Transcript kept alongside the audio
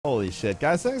Holy shit,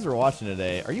 guys, thanks for watching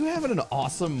today. Are you having an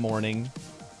awesome morning?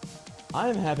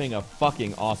 I'm having a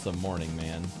fucking awesome morning,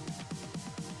 man.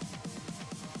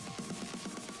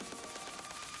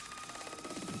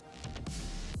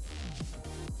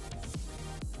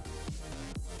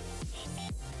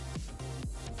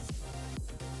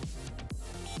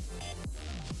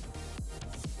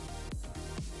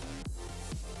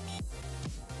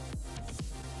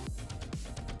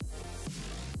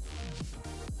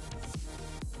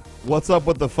 What's up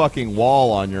with the fucking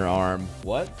wall on your arm?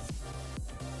 What?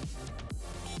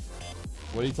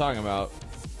 What are you talking about?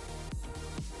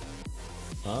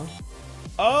 Huh?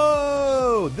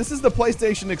 Oh, this is the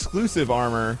PlayStation exclusive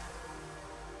armor.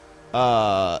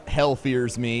 Hell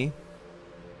fears me.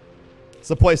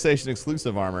 It's a PlayStation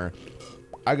exclusive armor.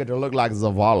 I get to look like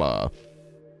Zavala.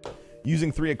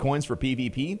 Using 3 of coins for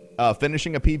PvP.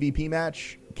 Finishing a PvP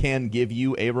match can give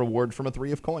you a reward from a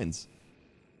 3 of coins.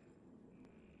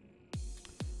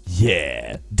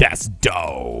 Yeah, that's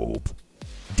dope.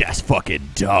 That's fucking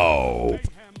dope.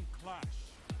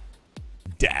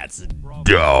 That's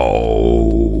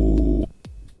dope.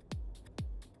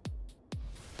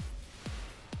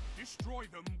 Destroy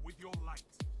them with your light.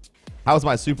 How's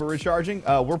my super recharging?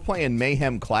 We're playing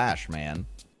Mayhem Clash, man.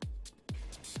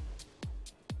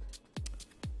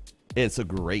 It's a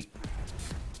great.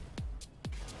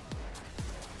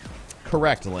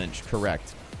 Correct, Lynch.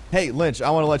 Correct. Hey Lynch, I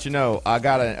want to let you know I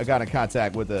got in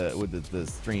contact with the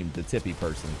stream, the Tippy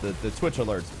person, the Twitch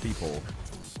alerts people.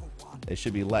 They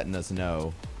should be letting us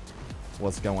know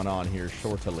what's going on here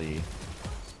shortly.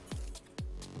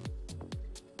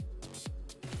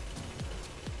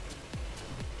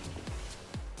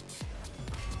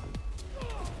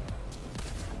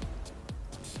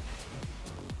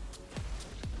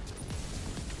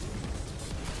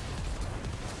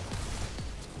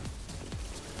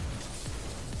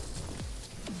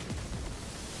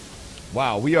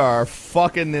 Wow, we are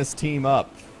fucking this team up.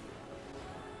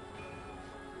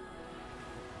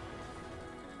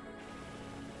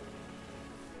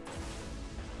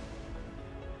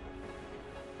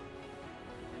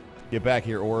 Get back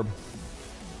here, Orb.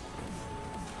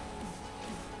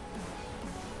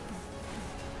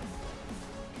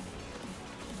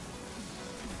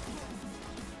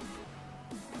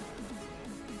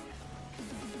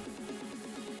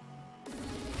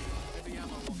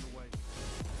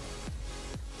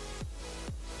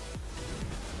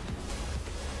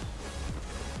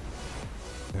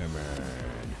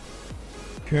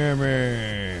 Come on.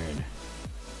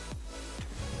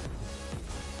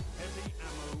 Heavy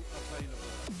ammo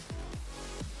available.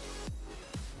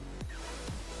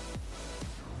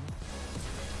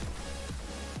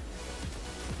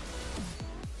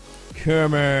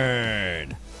 Come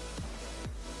on.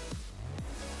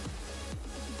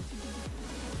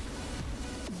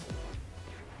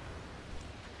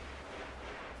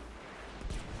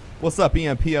 What's up,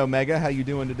 EMP Omega? How you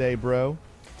doing today, bro?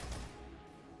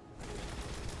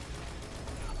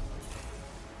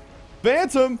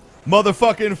 Phantom!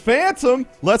 Motherfucking Phantom!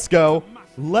 Let's go.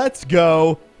 Let's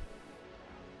go.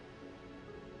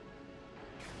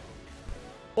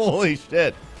 Holy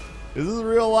shit. Is this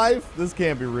real life? This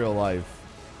can't be real life.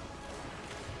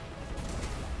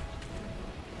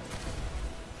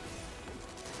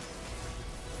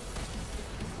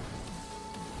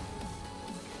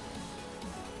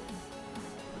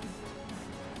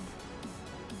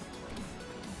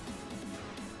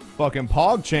 Fucking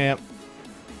PogChamp.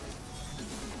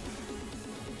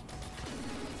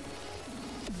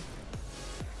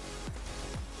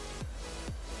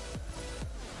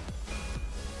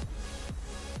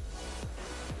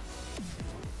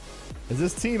 Is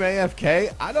this team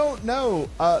AFK? I don't know.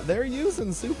 They're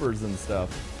using supers and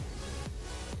stuff.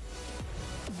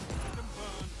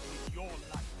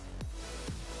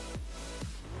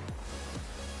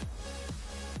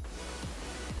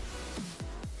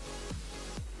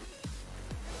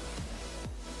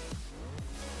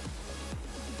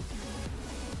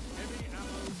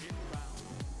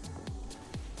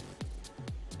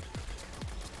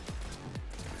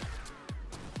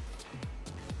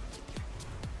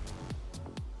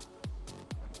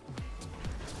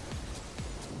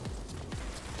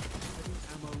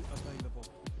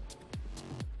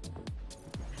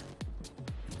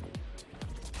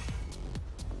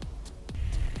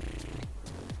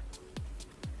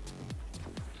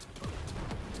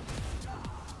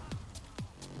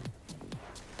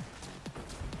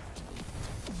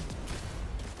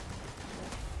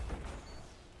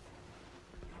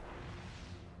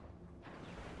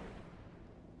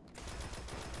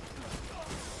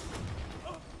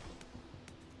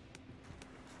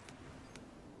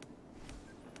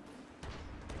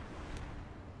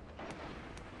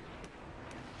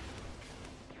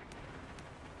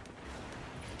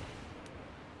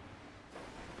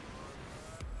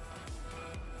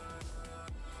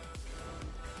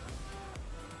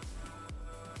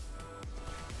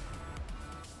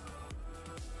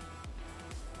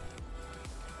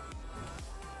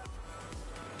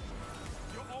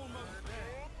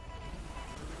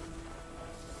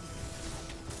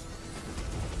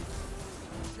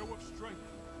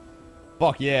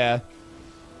 Fuck yeah.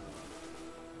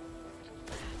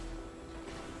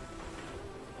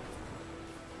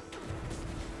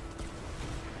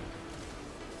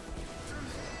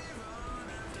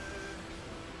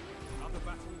 Another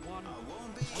battle won.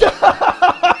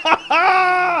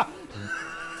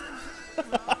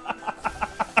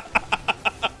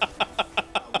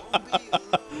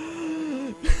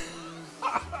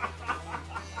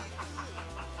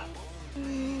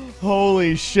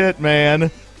 Holy shit,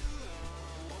 man.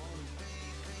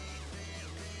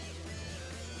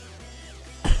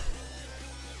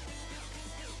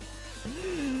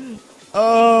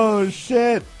 Oh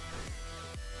shit.